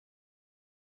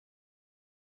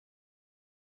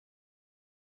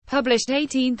Published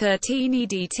 1813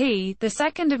 EDT,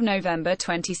 2 November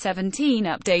 2017.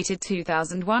 Updated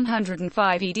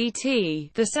 2105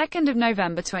 EDT, 2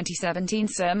 November 2017.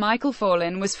 Sir Michael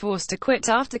Fallon was forced to quit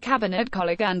after Cabinet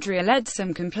colleague Andrea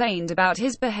Leadsom complained about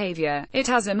his behaviour, it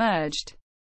has emerged.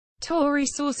 Tory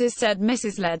sources said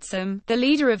Mrs. Leadsom, the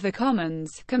Leader of the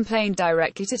Commons, complained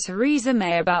directly to Theresa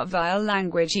May about vile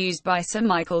language used by Sir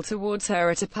Michael towards her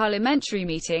at a parliamentary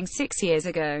meeting 6 years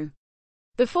ago.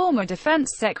 The former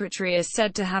Defence Secretary is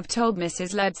said to have told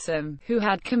Mrs. Leadsom, who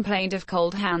had complained of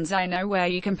cold hands, "I know where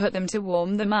you can put them to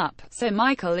warm them up." Sir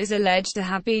Michael is alleged to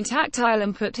have been tactile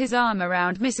and put his arm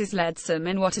around Mrs. Leadsom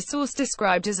in what a source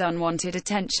described as unwanted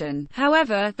attention.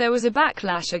 However, there was a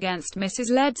backlash against Mrs.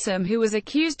 Leadsom, who was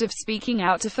accused of speaking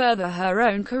out to further her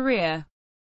own career.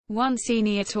 One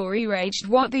senior Tory raged,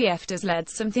 "What the F does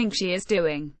Leadsom think she is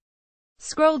doing?"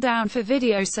 Scroll down for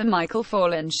video. Sir Michael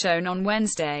Fallon shown on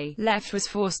Wednesday. Left was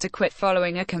forced to quit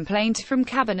following a complaint from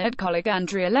Cabinet colleague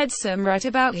Andrea Leadsom right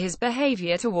about his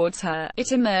behaviour towards her,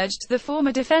 it emerged. The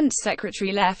former Defence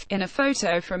Secretary left, in a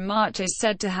photo from March, is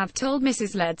said to have told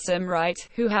Mrs. Leadsom,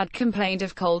 who had complained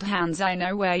of cold hands, "I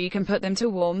know where you can put them to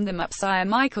warm them up." Sir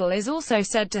Michael is also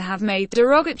said to have made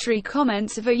derogatory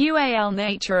comments of a UAL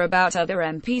nature about other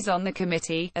MPs on the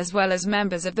committee, as well as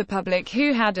members of the public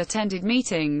who had attended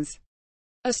meetings.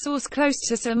 A source close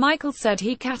to Sir Michael said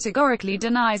he categorically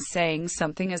denies saying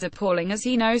something as appalling as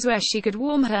 "he knows where she could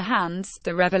warm her hands."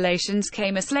 The revelations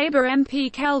came as Labour MP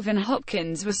Kelvin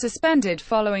Hopkins was suspended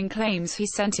following claims he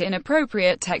sent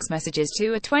inappropriate text messages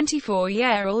to a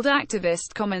 24-year-old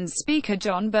activist. Commons Speaker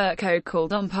John Bercow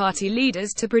called on party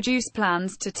leaders to produce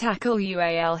plans to tackle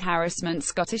UAL harassment.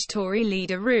 Scottish Tory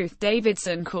leader Ruth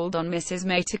Davidson called on Mrs.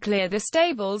 May to clear the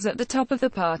stables at the top of the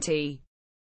party.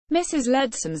 Mrs.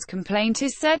 Leadsom's complaint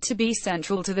is said to be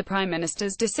central to the Prime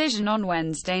Minister's decision on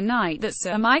Wednesday night that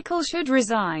Sir Michael should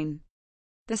resign.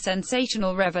 The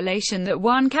sensational revelation that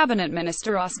one cabinet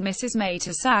minister asked Mrs. May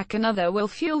to sack another will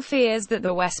fuel fears that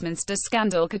the Westminster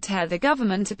scandal could tear the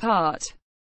government apart.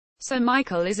 Sir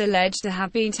Michael is alleged to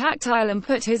have been tactile and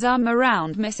put his arm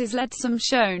around Mrs. Leadsom,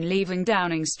 shown leaving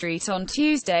Downing Street on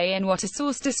Tuesday in what a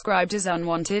source described as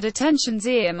unwanted attention.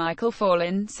 Sir Michael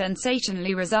Fallon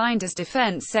sensationally resigned as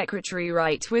Defence Secretary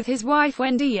with his wife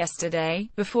Wendy yesterday,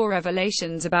 before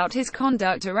revelations about his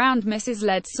conduct around Mrs.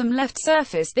 Leadsom left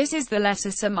surface. This is the letter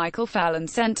Sir Michael Fallon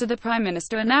sent to the Prime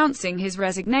Minister announcing his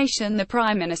resignation. The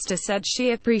Prime Minister said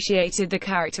she appreciated the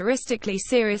characteristically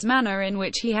serious manner in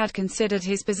which he had considered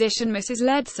his position. Mrs.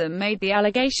 Leadsom made the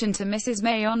allegation to Mrs.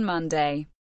 May on Monday.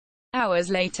 Hours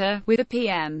later, with the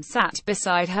PM sat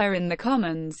beside her in the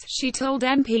Commons, she told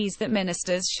MPs that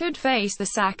ministers should face the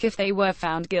sack if they were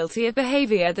found guilty of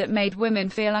behaviour that made women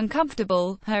feel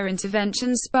uncomfortable. Her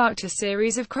intervention sparked a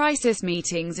series of crisis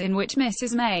meetings in which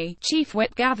Mrs. May, Chief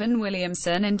Whip Gavin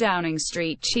Williamson and Downing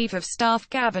Street Chief of Staff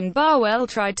Gavin Barwell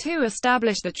tried to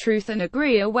establish the truth and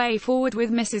agree a way forward with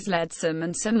Mrs. Leadsom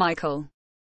and Sir Michael.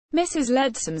 Mrs.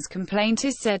 Leadsom's complaint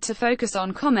is said to focus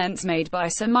on comments made by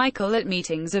Sir Michael at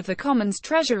meetings of the Commons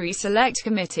Treasury Select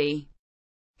Committee.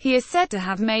 He is said to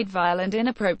have made vile and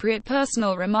inappropriate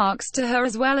personal remarks to her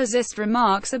as well as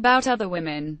remarks about other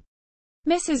women.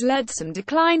 Mrs. Leadsom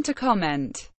declined to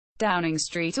comment. Downing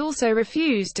Street also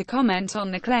refused to comment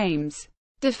on the claims.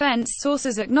 Defence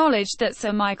sources acknowledged that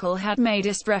Sir Michael had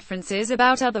made references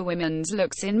about other women's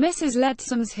looks in Mrs.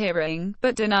 Leadsom's hearing,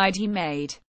 but denied he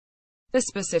made the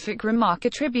specific remark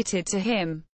attributed to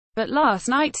him. But last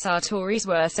night Tories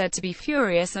were said to be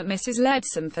furious at Mrs.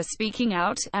 Leadsom for speaking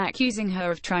out, accusing her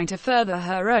of trying to further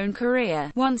her own career.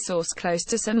 One source close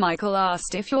to Sir Michael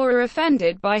asked, "If you're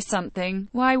offended by something,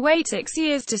 why wait 6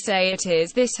 years to say it?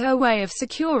 Is this her way of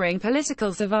securing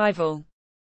political survival?"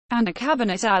 And a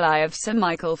cabinet ally of Sir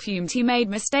Michael fumed, "He made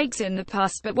mistakes in the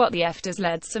past, but what the F does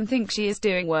Leadsom think she is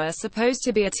doing? We're supposed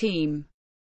to be a team.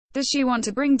 Does she want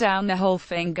to bring down the whole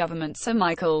thing?" Government. Sir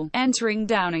Michael, entering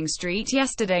Downing Street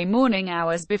yesterday morning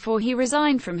hours before he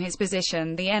resigned from his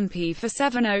position. The MP for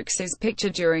Sevenoaks is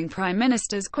pictured during Prime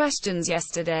Minister's questions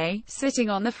yesterday, sitting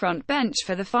on the front bench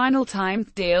for the final time.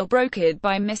 The deal brokered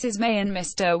by Mrs. May and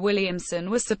Mr. Williamson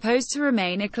was supposed to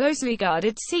remain a closely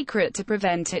guarded secret to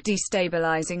prevent it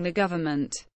destabilising the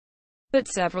government. But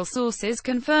several sources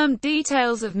confirmed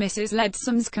details of Mrs.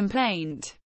 Leadsom's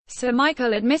complaint. Sir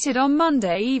Michael admitted on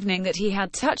Monday evening that he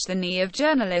had touched the knee of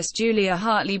journalist Julia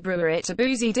Hartley-Brewer at a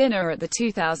boozy dinner at the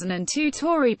 2002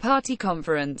 Tory party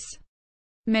conference.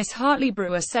 Miss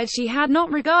Hartley-Brewer said she had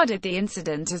not regarded the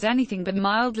incident as anything but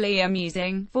mildly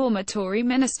amusing. Former Tory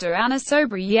Minister Anna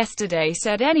Soubry yesterday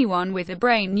said anyone with a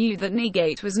brain knew that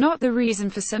Kneegate was not the reason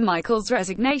for Sir Michael's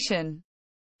resignation.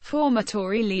 Former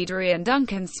Tory leader Ian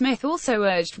Duncan Smith also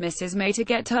urged Mrs May to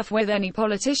get tough with any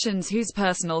politicians whose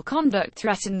personal conduct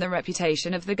threatened the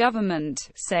reputation of the government,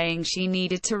 saying she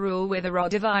needed to rule with a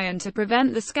rod of iron to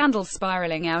prevent the scandal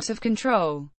spiralling out of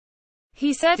control.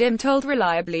 He said told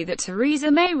reliably that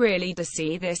Theresa May really does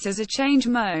see this as a change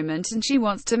moment and she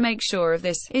wants to make sure of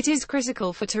this. It is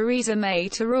critical for Theresa May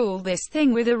to rule this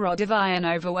thing with a rod of iron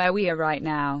over where we are right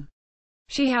now.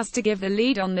 She has to give the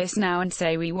lead on this now and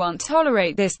say we won't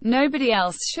tolerate this, nobody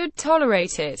else should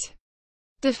tolerate it.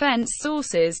 Defence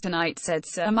sources tonight said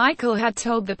Sir Michael had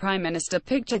told the Prime Minister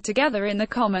pictured together in the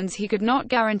Commons he could not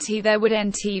guarantee there would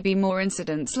be more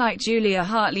incidents like Julia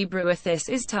Hartley-Brewer. This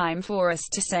is time for us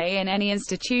to say in any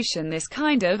institution this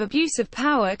kind of abuse of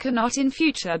power cannot in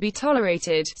future be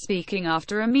tolerated. Speaking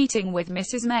after a meeting with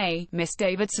Mrs May, Miss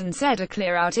Davidson said a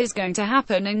clear-out is going to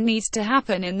happen and needs to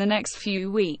happen in the next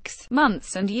few weeks,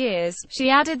 months and years. She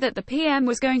added that the PM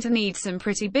was going to need some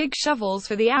pretty big shovels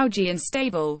for the Augean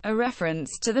stable, a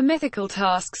reference to the mythical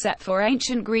task set for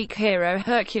ancient Greek hero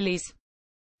Hercules.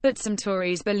 But some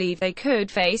Tories believe they could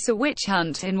face a witch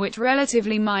hunt in which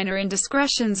relatively minor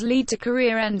indiscretions lead to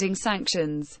career-ending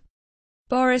sanctions.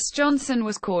 Boris Johnson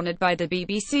was cornered by the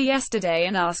BBC yesterday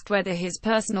and asked whether his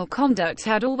personal conduct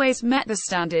had always met the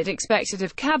standard expected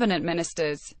of cabinet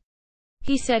ministers.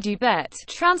 He said you bet.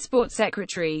 Transport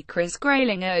Secretary Chris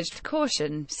Grayling urged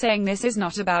caution, saying this is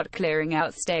not about clearing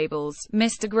out stables.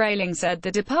 Mr Grayling said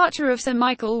the departure of Sir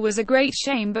Michael was a great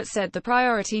shame but said the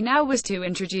priority now was to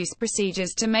introduce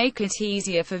procedures to make it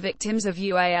easier for victims of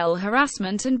UAL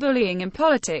harassment and bullying in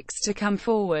politics to come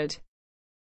forward.